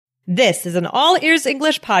This is an All Ears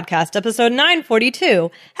English podcast, episode 942.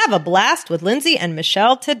 Have a blast with Lindsay and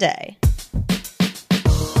Michelle today.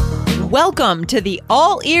 Welcome to the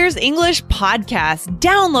All Ears English podcast.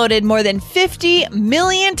 Downloaded more than 50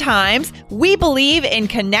 million times, we believe in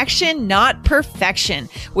connection, not perfection.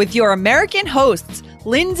 With your American hosts,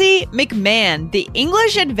 Lindsay McMahon, the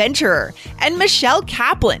English adventurer, and Michelle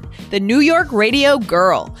Kaplan, the New York radio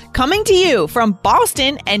girl. Coming to you from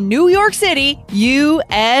Boston and New York City,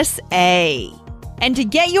 USA. And to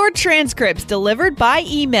get your transcripts delivered by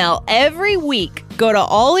email every week, go to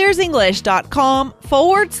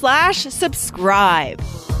allearsenglish.com/subscribe.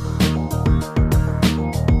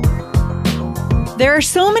 There are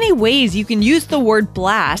so many ways you can use the word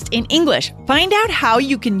blast in English. Find out how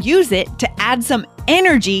you can use it to add some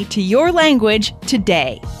energy to your language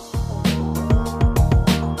today.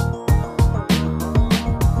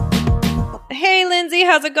 Hey, Lindsay,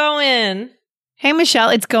 how's it going? Hey, Michelle,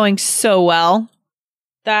 it's going so well.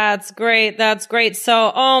 That's great. That's great.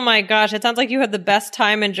 So, oh my gosh, it sounds like you had the best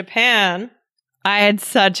time in Japan. I had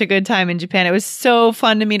such a good time in Japan. It was so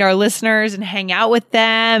fun to meet our listeners and hang out with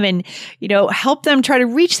them and, help them try to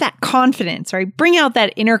reach that confidence, right? Bring out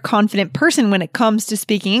that inner confident person when it comes to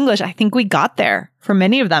speaking English. I think we got there for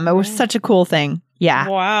many of them. It was such a cool thing. Yeah.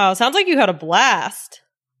 Wow. Sounds like you had a blast.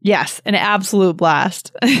 Yes, an absolute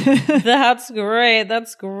blast. That's great.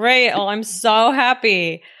 That's great. Oh, I'm so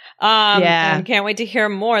happy. Yeah. And can't wait to hear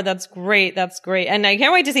more. That's great. That's great. And I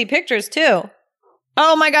can't wait to see pictures too.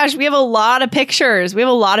 Oh my gosh, we have a lot of pictures.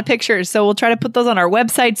 So we'll try to put those on our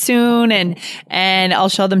website soon and I'll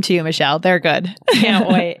show them to you, Michelle. They're good. Can't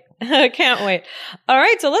wait. Can't wait. All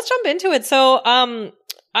right, so let's jump into it. So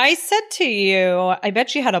I said to you, I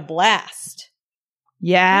bet you had a blast.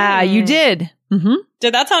 Yeah, you did. Mm-hmm.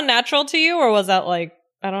 Did that sound natural to you, or was that like,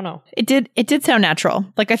 I don't know. It did sound natural.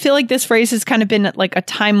 Like, I feel like this phrase has kind of been like a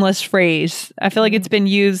timeless phrase. I feel like it's been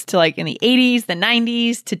used to like in the 80s, the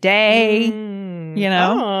 90s, today,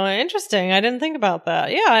 Oh, interesting. I didn't think about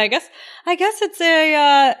that. Yeah, I guess it's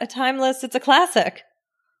a timeless, it's a classic.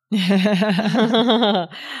 So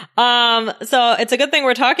it's a good thing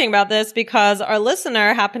we're talking about this because our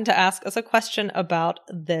listener happened to ask us a question about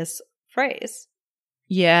this phrase.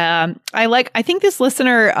 Yeah, I think this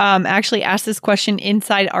listener actually asked this question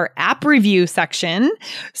inside our app review section.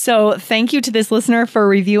 So thank you to this listener for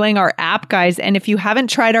reviewing our app, guys. And if you haven't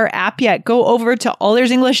tried our app yet, go over to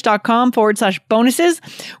allearsenglish.com/bonuses.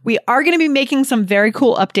 We are going to be making some very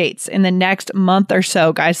cool updates in the next month or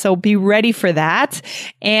so, guys. So be ready for that.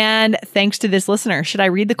 And thanks to this listener. Should I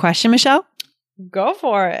read the question, Michelle? Go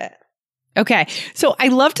for it. Okay. So I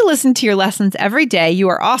love to listen to your lessons every day. You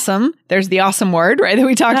are awesome. There's the awesome word, right? That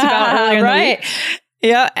we talked about earlier in the week.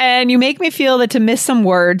 Yeah. And you make me feel that to miss some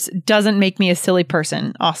words doesn't make me a silly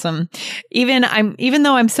person. Awesome. Even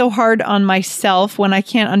though I'm so hard on myself when I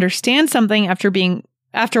can't understand something after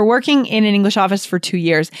working in an English office for 2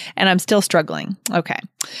 years, and I'm still struggling. Okay.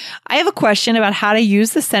 I have a question about how to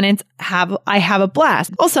use the sentence, I have a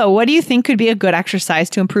blast. Also, what do you think could be a good exercise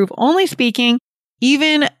to improve only speaking,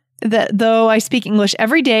 even that though I speak English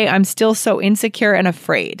every day, I'm still so insecure and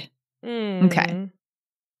afraid. Okay.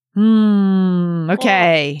 Okay.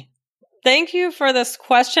 Well, thank you for this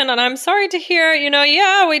question. And I'm sorry to hear,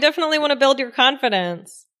 we definitely want to build your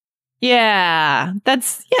confidence. Yeah.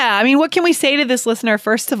 I mean, what can we say to this listener,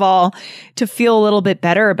 first of all, to feel a little bit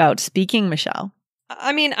better about speaking, Michelle?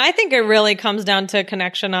 I mean, I think it really comes down to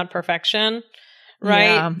connection, not perfection.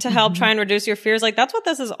 Right? Yeah. To help try and reduce your fears. Like, that's what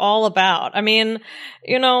this is all about. I mean,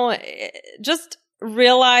 just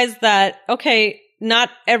realize that, okay,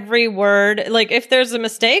 not every word, like if there's a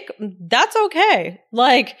mistake, that's okay.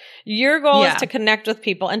 Like, your goal is to connect with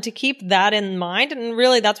people and to keep that in mind. And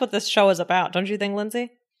really, that's what this show is about. Don't you think,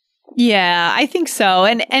 Lindsay? Yeah, I think so.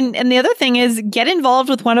 And the other thing is get involved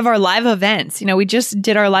with one of our live events. We just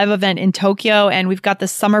did our live event in Tokyo and we've got the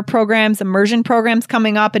summer programs, immersion programs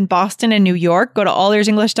coming up in Boston and New York. Go to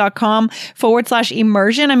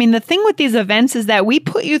allearsenglish.com/immersion. I mean, the thing with these events is that we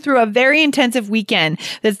put you through a very intensive weekend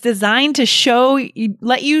that's designed to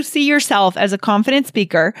let you see yourself as a confident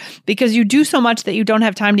speaker because you do so much that you don't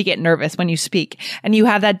have time to get nervous when you speak and you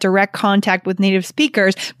have that direct contact with native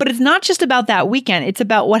speakers. But it's not just about that weekend. It's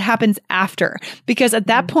about what happens after, because at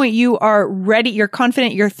that point you are ready, you're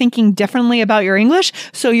confident, you're thinking differently about your English.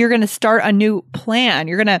 So you're going to start a new plan.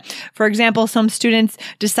 You're going to, for example, some students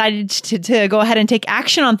decided to go ahead and take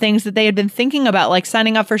action on things that they had been thinking about, like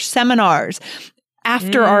signing up for seminars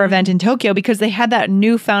after our event in Tokyo because they had that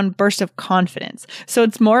newfound burst of confidence. So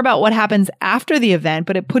it's more about what happens after the event,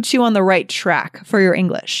 but it puts you on the right track for your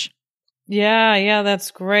English. Yeah,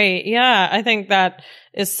 that's great. Yeah, I think that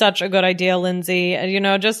is such a good idea, Lindsay.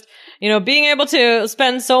 And, just, being able to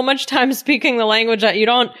spend so much time speaking the language that you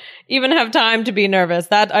don't even have time to be nervous.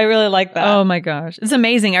 That I really like that. Oh my gosh. It's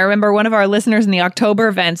amazing. I remember one of our listeners in the October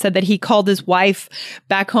event said that he called his wife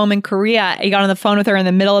back home in Korea. He got on the phone with her in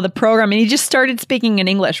the middle of the program and he just started speaking in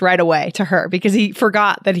English right away to her because he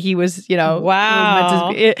forgot that he was,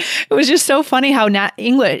 wow. It was just so funny how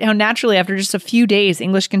how naturally after just a few days,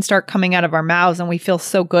 English can start coming out of our mouths and we feel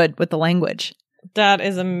so good with the language. That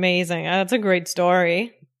is amazing. That's a great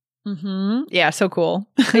story. Mm-hmm. Yeah, so cool.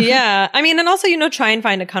 Yeah. I mean, and also, try and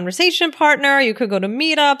find a conversation partner. You could go to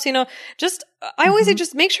meetups, I always say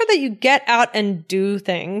just make sure that you get out and do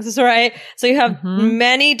things, right? So you have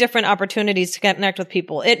many different opportunities to connect with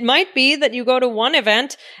people. It might be that you go to one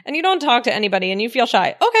event and you don't talk to anybody and you feel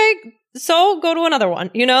shy. Okay. So go to another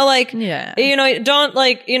one, don't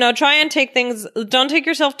try and don't take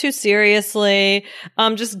yourself too seriously.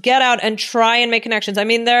 Just get out and try and make connections. I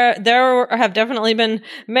mean, there have definitely been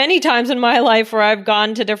many times in my life where I've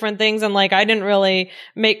gone to different things and I didn't really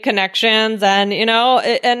make connections and,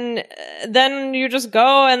 and then you just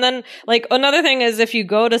go. And then another thing is if you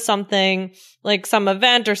go to something like some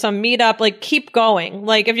event or some meetup, keep going.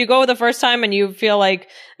 If you go the first time and you feel I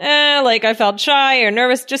felt shy or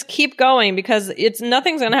nervous, just keep going because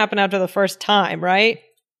nothing's going to happen after the first time, right?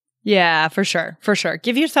 Yeah, for sure. For sure.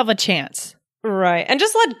 Give yourself a chance. Right. And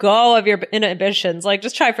just let go of your inhibitions.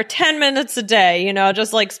 Just try for 10 minutes a day,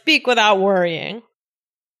 just speak without worrying.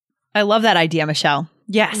 I love that idea, Michelle.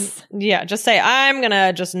 Yes. Yeah. Just say, I'm going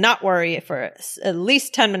to just not worry for at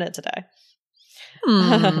least 10 minutes a day.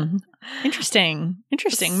 Interesting.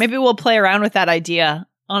 Maybe we'll play around with that idea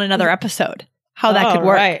on another episode. How that could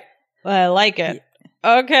work. Right. I like it.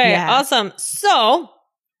 Okay. Yeah. Awesome. So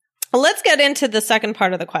let's get into the second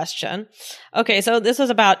part of the question. Okay. So this was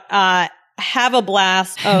about, have a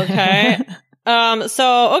blast. Okay.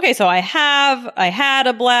 So I had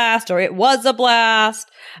a blast or it was a blast.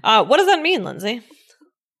 What does that mean, Lindsay?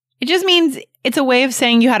 It just means it's a way of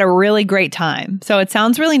saying you had a really great time. So it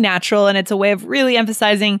sounds really natural and it's a way of really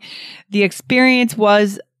emphasizing the experience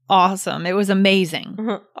was awesome. It was amazing.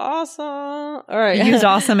 Awesome. All right. Use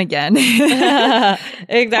awesome again.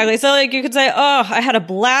 Exactly. So you could say, oh, I had a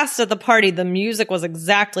blast at the party. The music was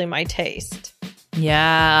exactly my taste.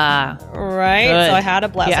 Yeah. Right. Good. So I had a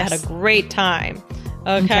blast. Yes. I had a great time.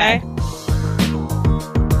 Okay.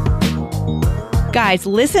 Guys,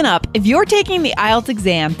 listen up. If you're taking the IELTS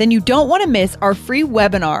exam, then you don't want to miss our free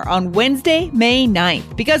webinar on Wednesday, May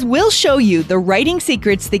 9th, because we'll show you the writing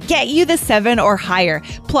secrets that get you the 7 or higher.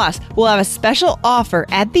 Plus, we'll have a special offer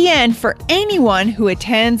at the end for anyone who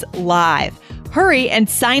attends live. Hurry and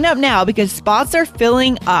sign up now because spots are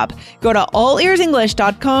filling up. Go to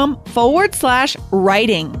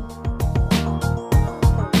allearsenglish.com/writing.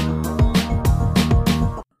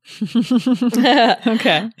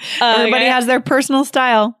 Okay. Everybody has their personal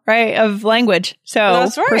style, right, of language. So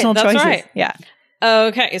that's right. Personal that's choices. Right. Yeah.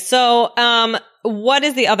 Okay. So, what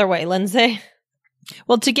is the other way, Lindsay?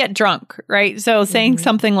 Well, to get drunk, right? So saying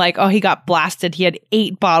something like, oh, he got blasted. He had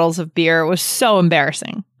 8 bottles of beer. It was so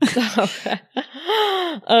embarrassing.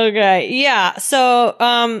 Okay. Yeah. So,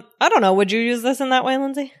 I don't know. Would you use this in that way,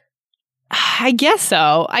 Lindsay? I guess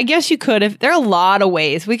so. I guess you could. If there are a lot of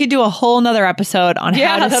ways. We could do a whole nother episode on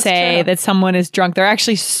how to say that someone is drunk. There are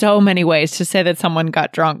actually so many ways to say that someone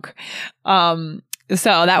got drunk. So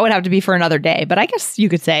that would have to be for another day. But I guess you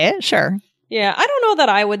could say it. Sure. Yeah. I don't know that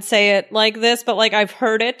I would say it like this, but I've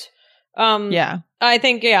heard it. Yeah. I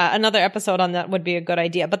think, another episode on that would be a good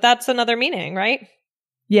idea. But that's another meaning, right?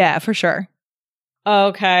 Yeah, for sure.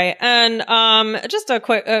 Okay. And just a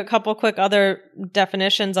couple quick other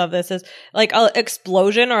definitions of this is an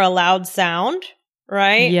explosion or a loud sound,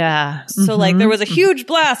 right? Yeah. So there was a huge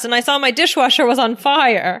blast and I saw my dishwasher was on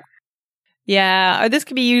fire. Yeah. Or this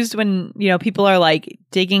could be used when, people are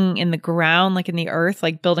digging in the ground, in the earth,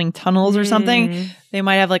 building tunnels or something. They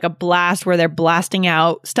might have a blast where they're blasting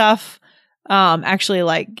out stuff.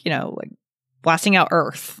 Actually blasting out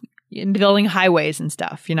earth, building highways and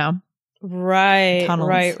stuff, Right,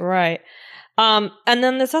 tunnels. Right. And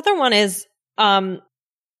then this other one is, I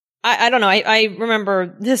don't know. I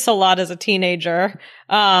remember this a lot as a teenager,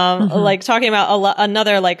 talking about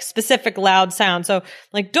another specific loud sound. So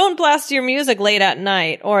don't blast your music late at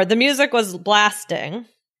night, or the music was blasting.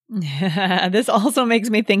 This also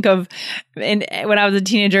makes me think of when I was a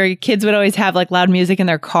teenager, kids would always have loud music in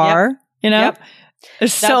their car, Yep.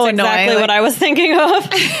 It's so annoying. That's exactly what I was thinking of.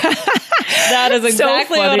 That is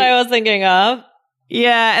exactly what I was thinking of.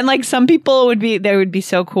 Yeah, and like some people they would be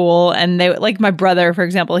so cool, and they like my brother, for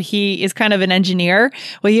example, he is kind of an engineer.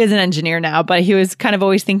 Well, he is an engineer now, but he was kind of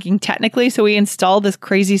always thinking technically. So we installed this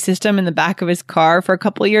crazy system in the back of his car for a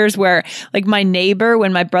couple of years, where like my neighbor,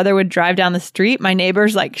 when my brother would drive down the street, my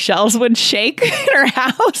neighbor's like shelves would shake in her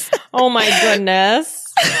house. Oh my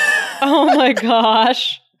goodness! Oh my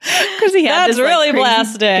gosh! Because he had that's this really like,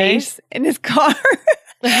 blasting bass in his car.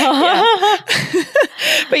 Yeah.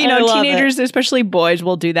 But teenagers, especially boys,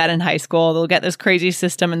 will do that in high school. They'll get this crazy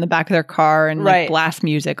system in the back of their car and like blast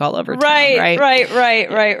music all over town. Right.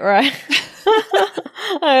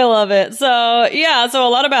 I love it. So yeah, so a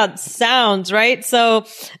lot about sounds, right? So,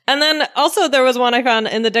 and then also there was one I found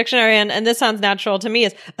in the dictionary, and this sounds natural to me,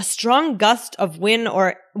 is a strong gust of wind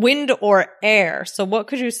or air. So what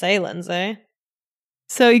could you say, Lindsay?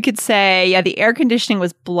 So you could say, yeah, the air conditioning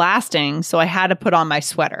was blasting, so I had to put on my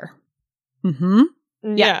sweater. Mm-hmm.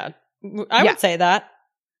 Yeah. I would say that.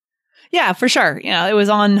 Yeah, for sure. It was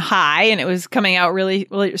on high and it was coming out really,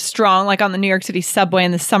 really strong, like on the New York City subway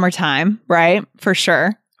in the summertime, right? For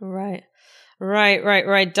sure. Right.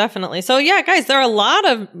 Definitely. So yeah, guys, there are a lot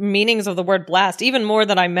of meanings of the word blast, even more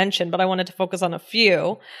that I mentioned, but I wanted to focus on a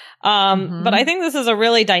few. But I think this is a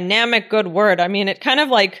really dynamic, good word. I mean, it kind of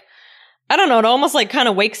like, I don't know, it almost like kind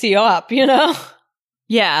of wakes you up,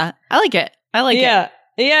 Yeah, I like it.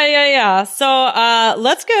 Yeah. So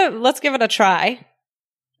let's give it a try.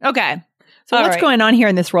 Okay. So what's going on here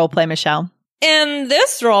in this role play, Michelle? In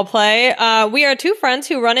this role play, we are two friends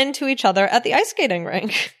who run into each other at the ice skating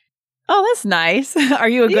rink. Oh, that's nice. Are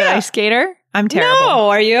you a good ice skater? I'm terrible. No,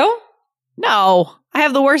 are you? No. I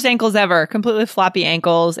have the worst ankles ever. Completely floppy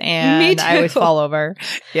ankles, and I always fall over.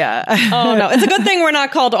 Yeah. Oh, no. It's a good thing we're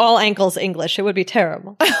not called All Ankles English. It would be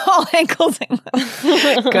terrible. All Ankles English.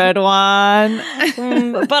 Good one.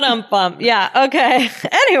 Yeah. Okay.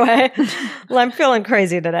 Anyway, I'm feeling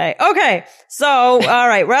crazy today. Okay. So, all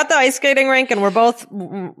right. We're at the ice skating rink, and we're both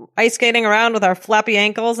ice skating around with our flappy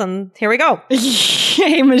ankles, and here we go.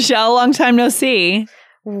 Hey, Michelle. Long time no see.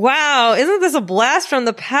 Wow, isn't this a blast from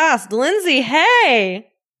the past? Lindsay, hey!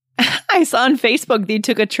 I saw on Facebook that you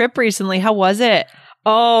took a trip recently. How was it?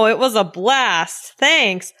 Oh, it was a blast.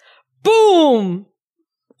 Thanks. Boom!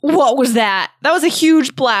 What was that? That was a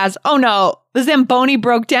huge blast. Oh no, the Zamboni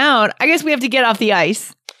broke down. I guess we have to get off the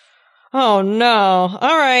ice. Oh no.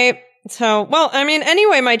 All right. So, well, I mean,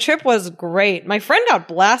 anyway, my trip was great. My friend got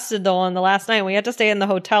blasted though on the last night. We had to stay in the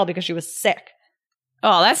hotel because she was sick.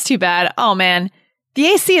 Oh, that's too bad. Oh man. The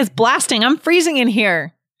AC is blasting. I'm freezing in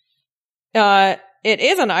here. It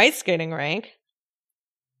is an ice skating rink.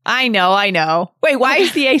 I know. Wait, why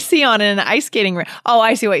is the AC on in an ice skating rink? Oh,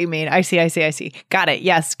 I see what you mean. I see. Got it.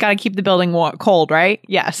 Yes. Got to keep the building cold, right?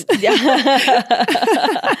 Yes. Okay. I've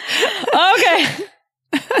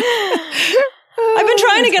been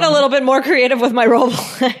trying to get a little bit more creative with my role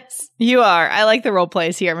plays. You are. I like the role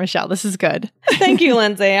plays here, Michelle. This is good. Thank you,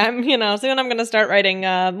 Lindsay. Soon I'm going to start writing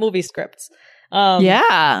movie scripts.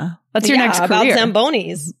 That's your next career. About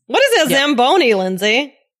Zambonis. What is a Zamboni,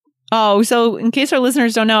 Lindsay? Oh, so in case our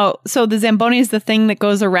listeners don't know, so the Zamboni is the thing that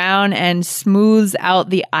goes around and smooths out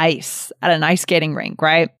the ice at an ice skating rink,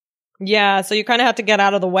 right? Yeah, so you kind of have to get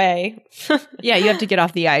out of the way. Yeah, you have to get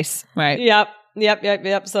off the ice, right?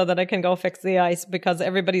 Yep, so that I can go fix the ice because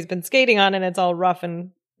everybody's been skating on and it's all rough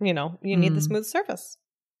and, you need the smooth surface.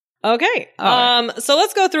 Okay. So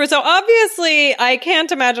let's go through. So obviously I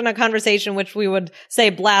can't imagine a conversation which we would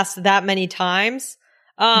say blast that many times.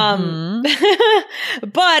 But I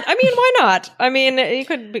mean, why not? I mean, you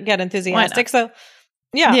could get enthusiastic. So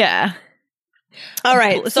yeah. Yeah. All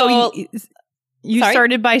right. So you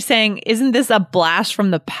started by saying, isn't this a blast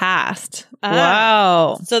from the past?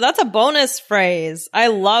 Wow. So that's a bonus phrase. I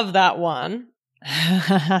love that one.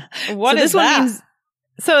 What is that?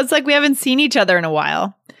 So it's like we haven't seen each other in a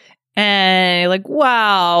while. And like,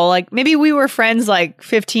 wow, like maybe we were friends like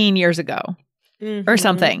 15 years ago or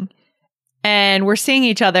something. And we're seeing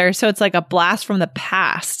each other. So it's like a blast from the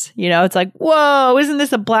past. It's like, whoa, isn't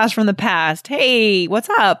this a blast from the past? Hey, what's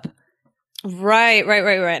up? Right.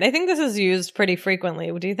 I think this is used pretty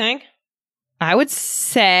frequently. What do you think? I would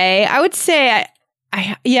say I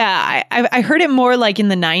heard it more like in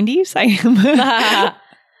the 90s. I'm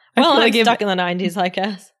stuck in the 90s, I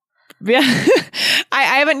guess. Yeah.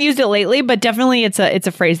 I haven't used it lately, but definitely it's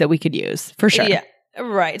a phrase that we could use for sure. Yeah.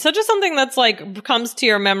 Right. So just something that's like comes to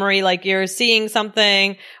your memory, like you're seeing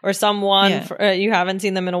something or someone you haven't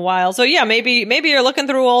seen them in a while. So yeah, maybe you're looking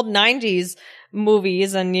through old 90s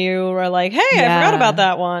movies and you were like, hey, I forgot about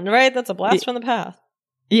that one, right? That's a blast from the past.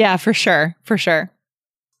 Yeah, for sure.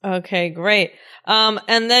 Okay, great.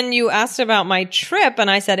 And then you asked about my trip and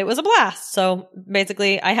I said it was a blast. So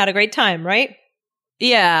basically I had a great time, right?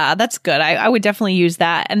 Yeah, that's good. I would definitely use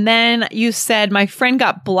that. And then you said my friend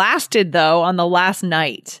got blasted though on the last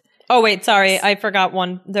night. Oh, wait, sorry. I forgot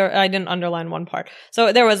one. I didn't underline one part.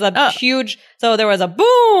 So there was a there was a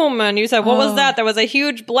boom. And you said, what was that? There was a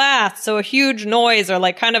huge blast. So a huge noise or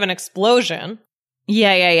like kind of an explosion.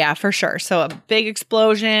 Yeah, for sure. So a big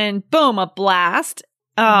explosion, boom, a blast.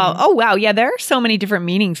 Oh, wow. Yeah, there are so many different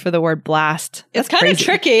meanings for the word blast. It's kind of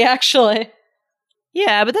tricky, actually.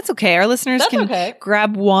 Yeah, but that's okay. Our listeners can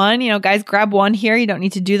grab one. Guys, grab one here. You don't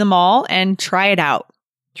need to do them all and try it out.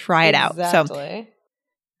 Try it out.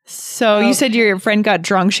 So you said your friend got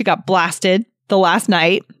drunk. She got blasted the last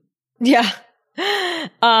night. Yeah.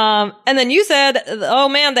 And then you said, oh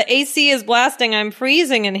man, the AC is blasting. I'm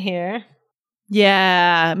freezing in here.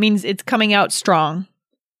 Yeah, it means it's coming out strong.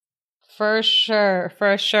 For sure.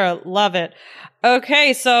 Love it.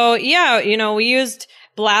 Okay, so yeah, we used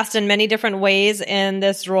blast in many different ways in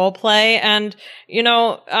this role play. And,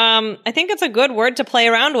 I think it's a good word to play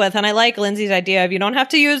around with. And I like Lindsay's idea of you don't have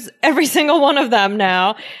to use every single one of them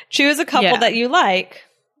now. Choose a couple that you like.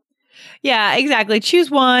 Yeah, exactly.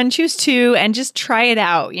 Choose one, choose two, and just try it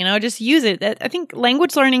out. Just use it. I think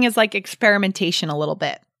language learning is like experimentation a little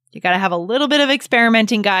bit. You got to have a little bit of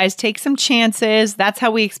experimenting, guys. Take some chances. That's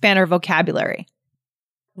how we expand our vocabulary.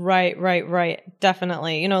 Right.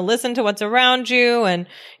 Definitely. Listen to what's around you and,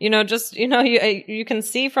 you can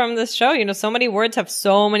see from this show, so many words have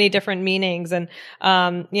so many different meanings and,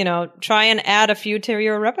 try and add a few to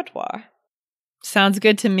your repertoire. Sounds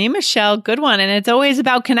good to me, Michelle. Good one. And it's always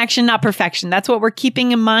about connection, not perfection. That's what we're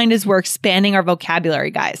keeping in mind as we're expanding our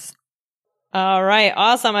vocabulary, guys. All right.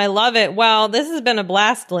 Awesome. I love it. Well, this has been a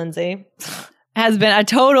blast, Lindsay. Has been a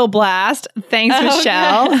total blast. Thanks,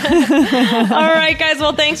 Michelle. All right, guys.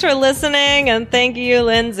 Well, thanks for listening. And thank you,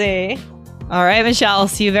 Lindsay. All right, Michelle.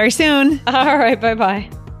 See you very soon. All right. Bye-bye.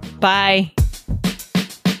 Bye.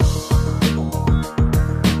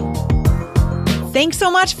 Thanks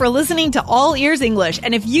so much for listening to All Ears English.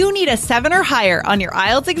 And if you need a 7 or higher on your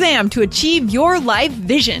IELTS exam to achieve your life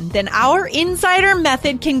vision, then our Insider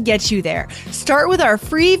Method can get you there. Start with our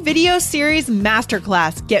free video series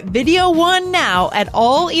masterclass. Get video 1 now at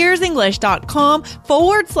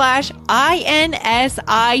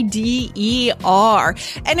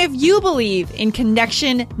allearsenglish.com/INSIDER. And if you believe in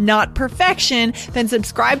connection, not perfection, then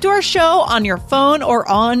subscribe to our show on your phone or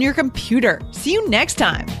on your computer. See you next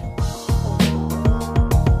time.